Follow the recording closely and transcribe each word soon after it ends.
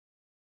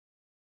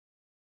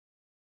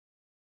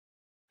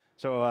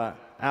So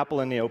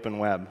Apple and the open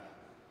web,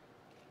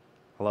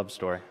 a love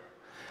story.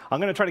 I'm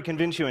going to try to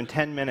convince you in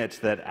 10 minutes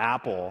that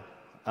Apple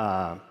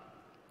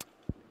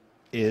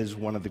is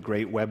one of the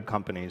great web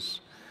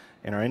companies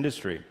in our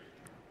industry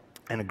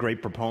and a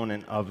great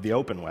proponent of the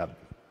open web.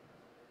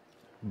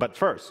 But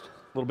first, a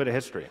little bit of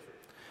history.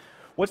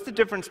 What's the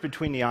difference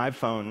between the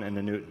iPhone and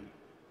the Newton?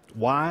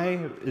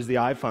 Why is the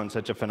iPhone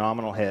such a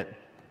phenomenal hit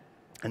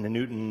and the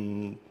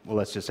Newton, well,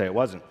 let's just say it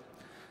wasn't?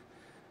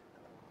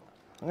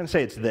 I'm going to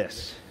say it's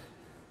this.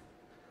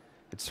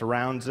 It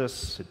surrounds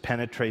us, it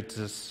penetrates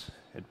us,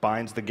 it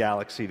binds the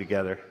galaxy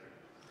together.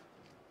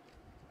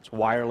 It's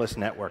wireless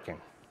networking.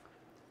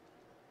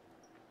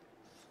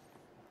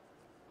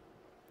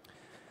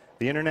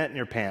 The internet in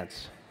your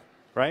pants,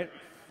 right?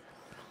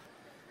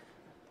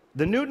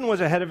 The Newton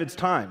was ahead of its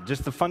time.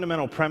 Just the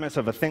fundamental premise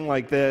of a thing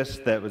like this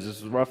that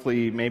was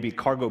roughly maybe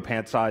cargo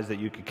pant size that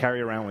you could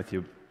carry around with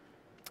you,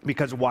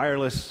 because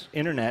wireless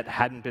internet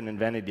hadn't been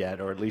invented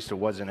yet, or at least it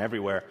wasn't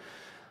everywhere.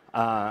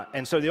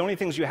 And so the only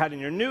things you had in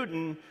your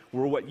Newton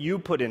were what you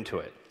put into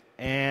it.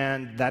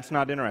 And that's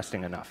not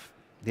interesting enough.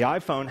 The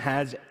iPhone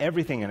has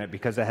everything in it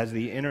because it has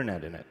the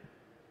internet in it.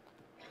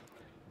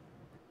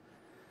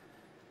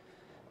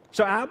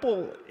 So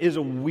Apple is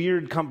a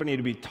weird company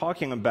to be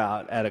talking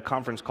about at a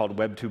conference called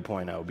Web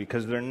 2.0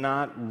 because they're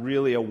not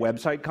really a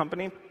website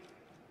company.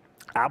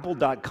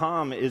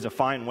 Apple.com is a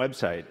fine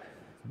website,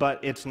 but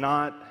it's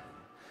not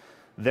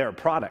their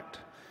product.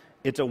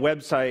 It's a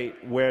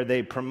website where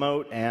they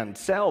promote and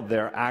sell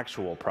their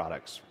actual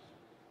products.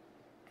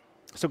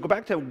 So go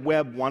back to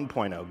Web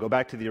 1.0, go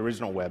back to the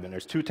original web, and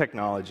there's two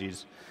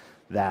technologies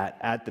that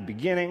at the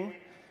beginning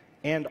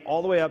and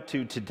all the way up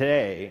to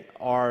today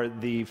are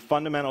the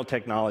fundamental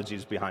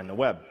technologies behind the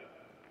web.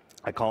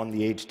 I call them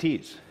the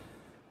HTs,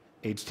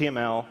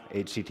 HTML,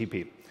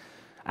 HTTP.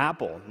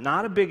 Apple,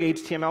 not a big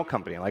HTML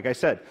company. Like I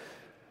said,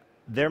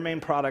 their main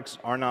products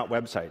are not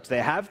websites.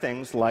 They have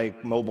things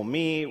like Mobile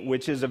Me,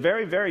 which is a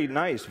very, very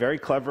nice, very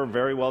clever,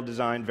 very well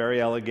designed, very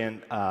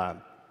elegant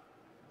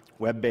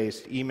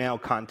web-based email,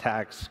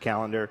 contacts,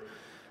 calendar.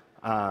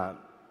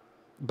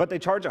 But they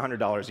charge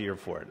 $100 a year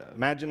for it.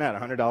 Imagine that,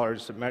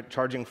 $100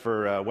 charging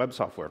for web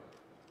software.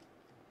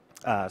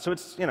 So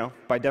it's,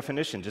 by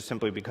definition, just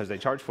simply because they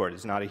charge for it,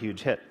 it's not a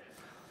huge hit.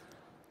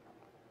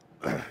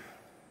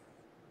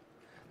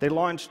 They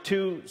launched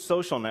two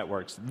social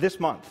networks this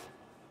month.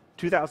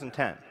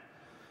 2010,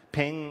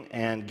 Ping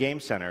and Game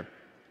Center,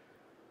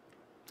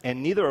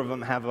 and neither of them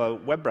have a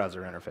web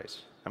browser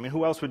interface. I mean,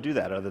 who else would do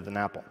that other than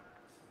Apple?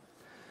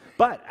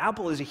 But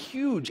Apple is a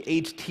huge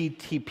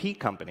HTTP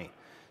company.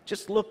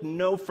 Just look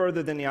no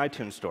further than the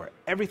iTunes store.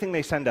 Everything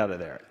they send out of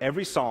there,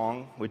 every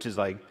song, which is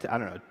like, I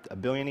don't know, 1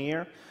 billion a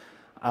year,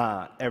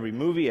 every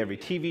movie, every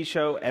TV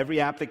show,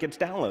 every app that gets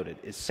downloaded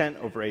is sent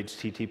over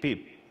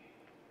HTTP.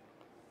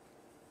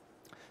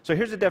 So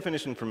here's a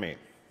definition for me.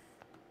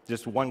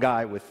 Just one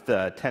guy with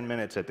 10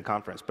 minutes at the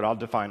conference, but I'll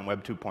define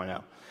Web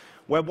 2.0.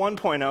 Web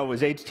 1.0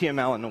 was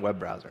HTML in the web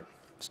browser.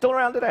 Still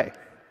around today.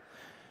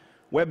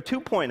 Web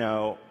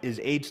 2.0 is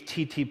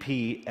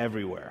HTTP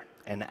everywhere,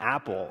 and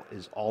Apple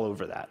is all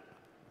over that.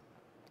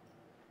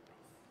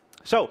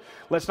 So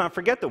let's not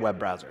forget the web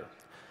browser.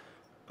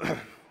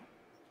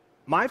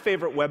 My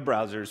favorite web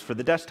browsers for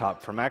the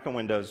desktop, for Mac and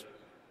Windows,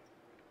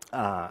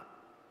 are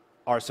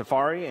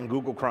Safari and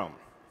Google Chrome.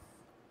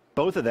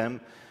 Both of them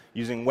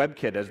using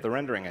WebKit as the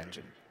rendering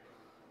engine.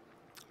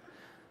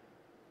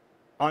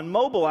 On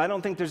mobile, I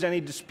don't think there's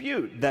any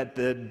dispute that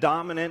the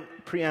dominant,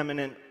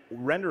 preeminent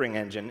rendering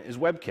engine is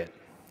WebKit.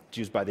 It's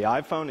used by the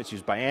iPhone, it's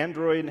used by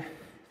Android,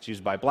 it's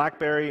used by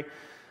BlackBerry,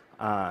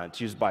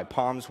 it's used by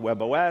Palm's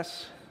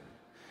WebOS,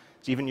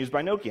 it's even used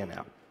by Nokia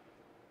now.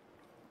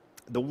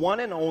 The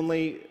one and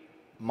only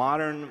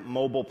modern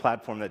mobile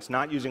platform that's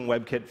not using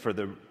WebKit for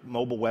the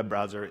mobile web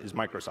browser is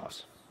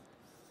Microsoft's.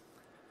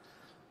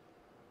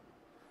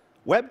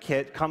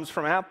 WebKit comes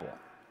from Apple.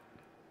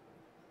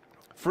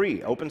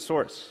 Free, open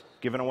source,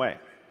 given away.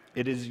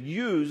 It is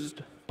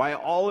used by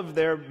all of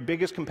their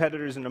biggest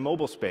competitors in the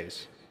mobile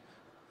space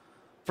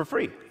for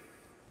free.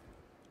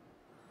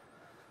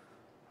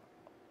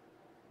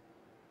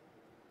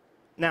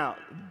 Now,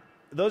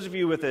 those of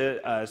you with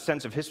a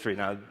sense of history,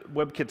 now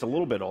WebKit's a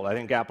little bit old. I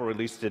think Apple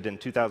released it in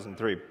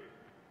 2003.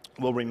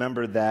 Will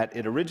remember that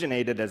it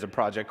originated as a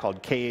project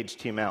called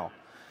KHTML,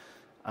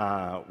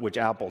 which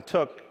Apple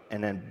took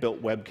and then built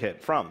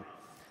WebKit from.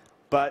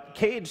 But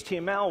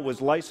KHTML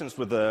was licensed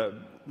with a,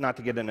 not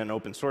to get in an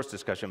open source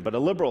discussion, but a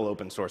liberal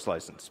open source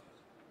license,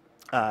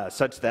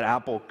 such that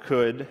Apple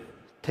could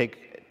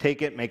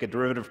take it, make a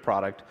derivative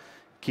product,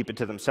 keep it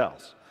to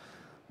themselves.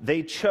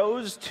 They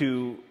chose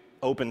to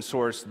open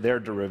source their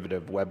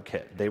derivative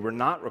WebKit. They were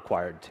not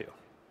required to.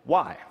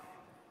 Why?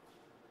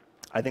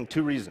 I think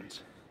two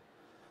reasons.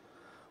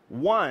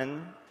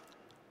 One,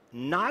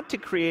 not to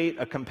create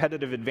a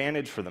competitive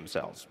advantage for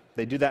themselves.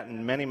 They do that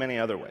in many, many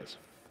other ways.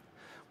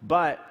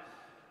 But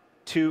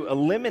to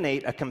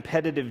eliminate a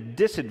competitive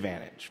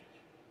disadvantage.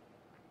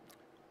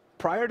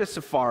 Prior to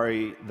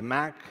Safari, the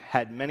Mac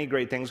had many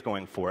great things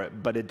going for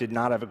it, but it did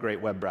not have a great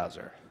web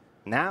browser.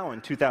 Now,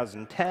 in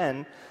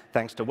 2010,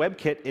 thanks to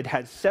WebKit, it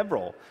has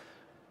several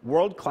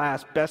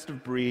world-class,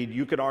 best-of-breed.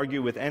 You could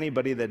argue with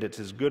anybody that it's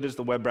as good as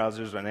the web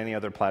browsers on any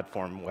other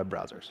platform web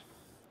browsers.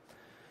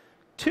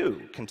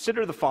 2,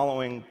 consider the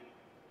following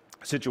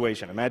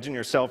situation. Imagine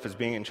yourself as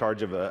being in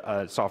charge of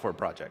a software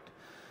project,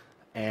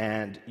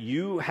 and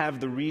you have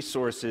the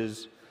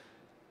resources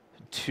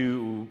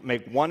to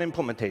make one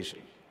implementation.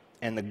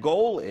 And the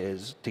goal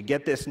is to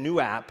get this new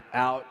app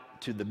out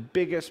to the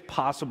biggest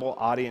possible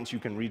audience you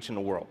can reach in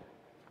the world.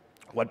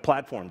 What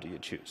platform do you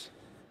choose?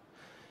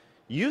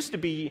 Used to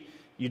be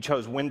you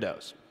chose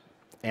Windows,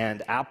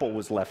 and Apple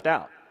was left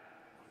out.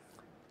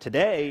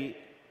 Today,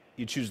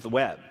 you choose the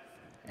web,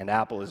 and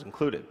Apple is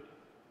included.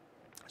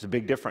 There's a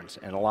big difference,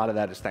 and a lot of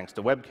that is thanks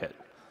to WebKit.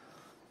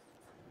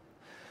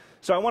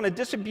 So I want to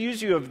disabuse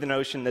you of the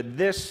notion that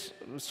this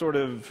sort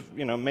of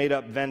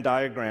made-up Venn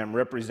diagram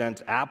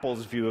represents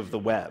Apple's view of the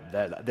web,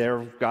 that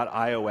they've got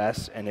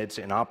iOS and it's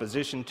in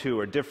opposition to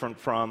or different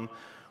from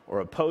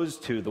or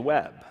opposed to the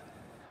web.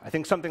 I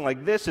think something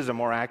like this is a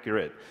more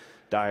accurate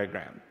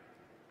diagram,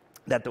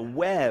 that the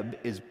web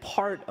is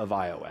part of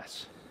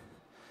iOS.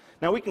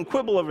 Now, we can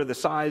quibble over the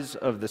size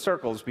of the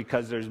circles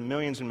because there's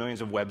millions and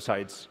millions of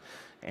websites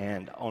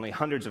and only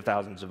hundreds of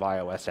thousands of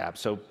iOS apps.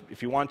 So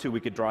if you want to, we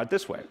could draw it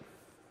this way.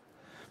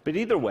 But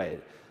either way,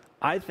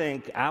 I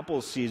think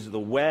Apple sees the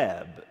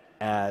web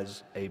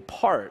as a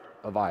part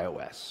of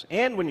iOS.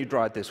 And when you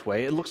draw it this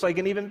way, it looks like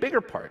an even bigger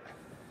part.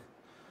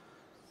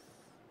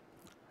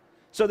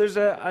 So there's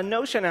a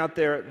notion out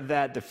there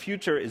that the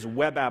future is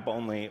web app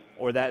only,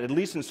 or that at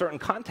least in certain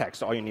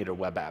contexts, all you need are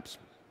web apps.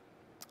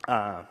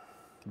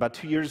 About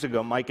 2 years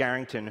ago, Mike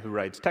Arrington, who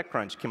writes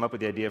TechCrunch, came up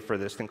with the idea for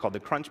this thing called the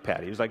Crunch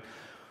Pad. He was like,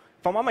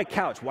 if I'm on my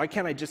couch, why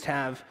can't I just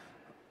have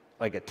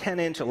like a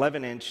 10-inch,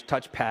 11-inch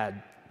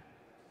touchpad?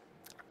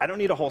 I don't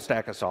need a whole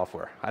stack of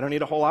software. I don't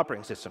need a whole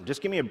operating system.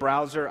 Just give me a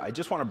browser. I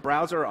just want a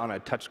browser on a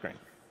touchscreen.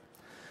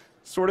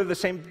 Sort of the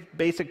same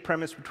basic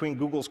premise between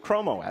Google's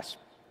Chrome OS.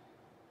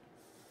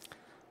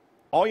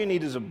 All you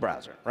need is a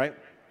browser, right?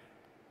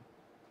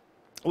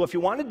 Well, if you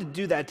wanted to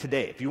do that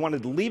today, if you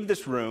wanted to leave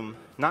this room,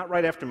 not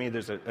right after me,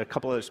 there's a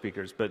couple other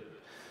speakers, but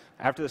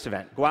after this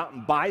event, go out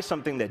and buy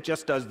something that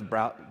just does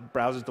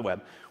browses the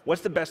web,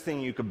 what's the best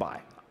thing you could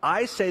buy?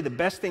 I say the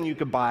best thing you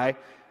could buy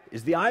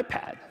is the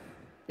iPad.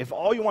 If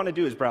all you want to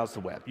do is browse the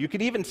web. You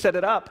could even set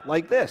it up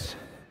like this.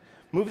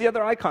 Move the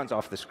other icons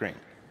off the screen.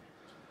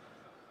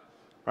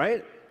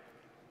 Right?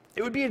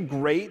 It would be a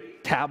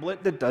great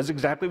tablet that does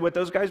exactly what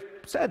those guys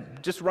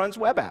said, just runs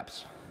web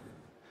apps.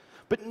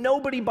 But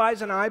nobody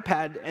buys an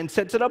iPad and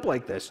sets it up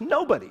like this.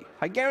 Nobody.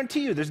 I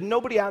guarantee you there's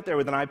nobody out there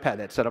with an iPad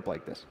that's set up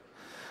like this.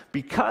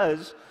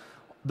 Because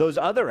those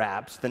other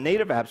apps, the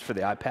native apps for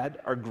the iPad,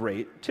 are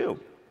great too.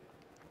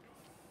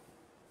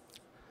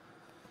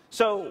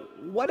 So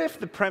what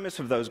if the premise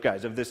of those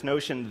guys, of this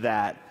notion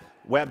that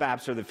web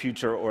apps are the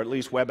future, or at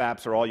least web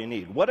apps are all you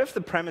need, what if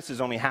the premise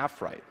is only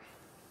half right?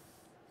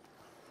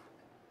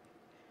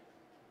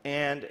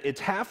 And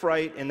it's half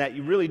right in that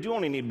you really do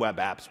only need web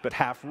apps, but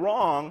half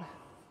wrong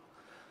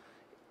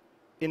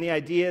in the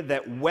idea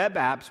that web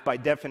apps, by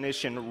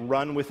definition,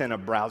 run within a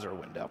browser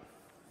window.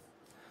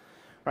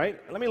 Right?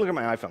 Let me look at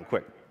my iPhone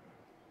quick,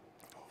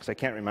 because I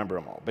can't remember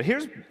them all. But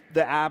here's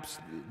the apps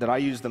that I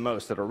use the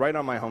most that are right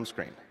on my home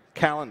screen.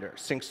 Calendar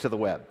syncs to the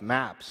web.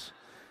 Maps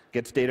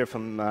gets data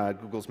from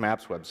Google's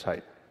Maps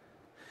website.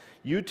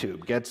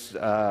 YouTube gets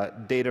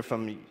data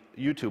from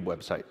YouTube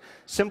website.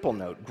 Simple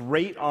Note,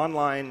 great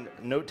online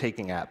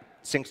note-taking app,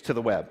 syncs to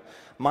the web.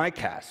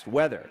 MyCast,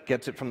 weather,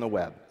 gets it from the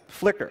web.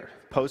 Flickr,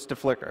 post to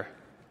Flickr.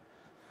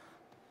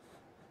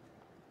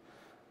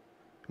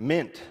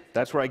 Mint,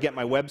 that's where I get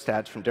my web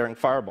stats from Daring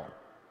Fireball.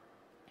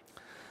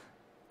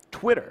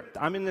 Twitter,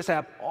 I'm in this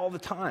app all the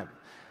time.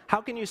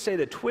 How can you say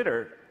that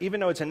Twitter, even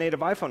though it's a native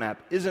iPhone app,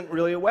 isn't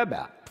really a web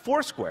app?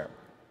 Foursquare,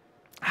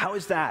 how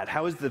is that?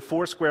 How is the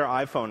Foursquare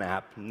iPhone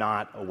app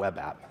not a web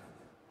app?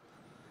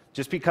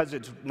 Just because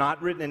it's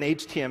not written in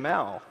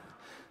HTML,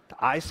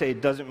 I say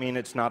it doesn't mean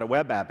it's not a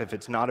web app if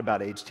it's not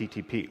about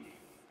HTTP.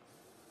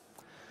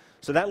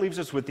 So that leaves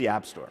us with the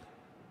App Store.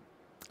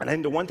 And I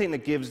think the one thing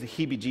that gives the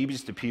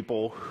heebie-jeebies to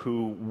people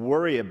who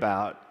worry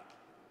about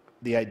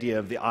the idea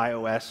of the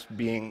iOS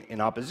being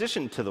in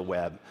opposition to the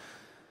web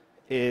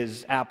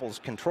is Apple's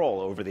control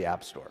over the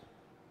App Store.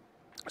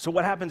 So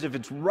what happens if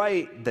it's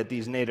right that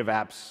these native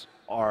apps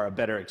are a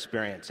better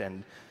experience?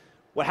 And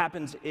what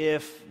happens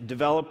if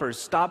developers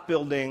stop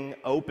building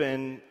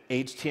open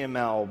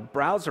HTML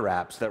browser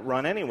apps that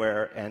run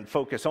anywhere and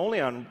focus only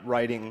on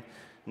writing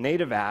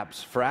native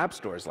apps for app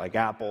stores like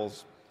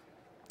Apple's,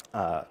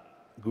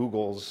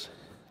 Google's,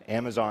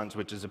 Amazon's,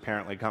 which is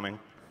apparently coming?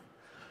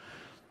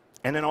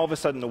 And then all of a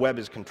sudden the web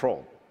is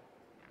controlled.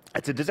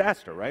 It's a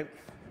disaster, right?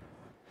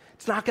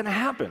 It's not going to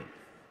happen.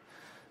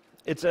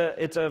 It's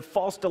a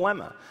false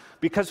dilemma.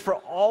 Because for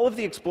all of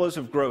the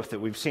explosive growth that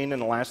we've seen in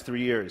the last 3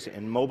 years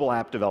in mobile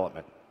app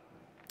development,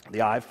 the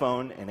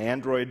iPhone and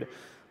Android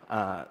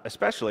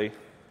especially,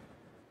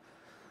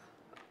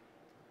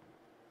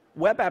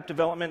 web app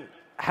development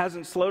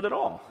hasn't slowed at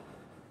all.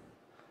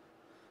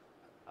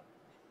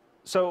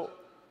 So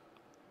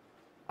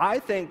I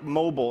think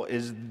mobile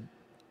is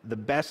the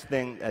best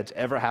thing that's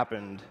ever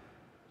happened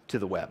to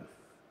the web.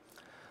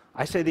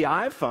 I say the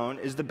iPhone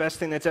is the best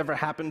thing that's ever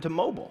happened to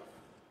mobile.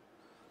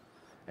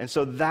 And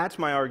so that's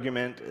my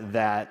argument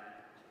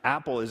that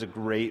Apple is a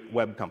great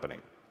web company.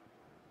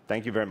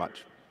 Thank you very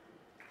much.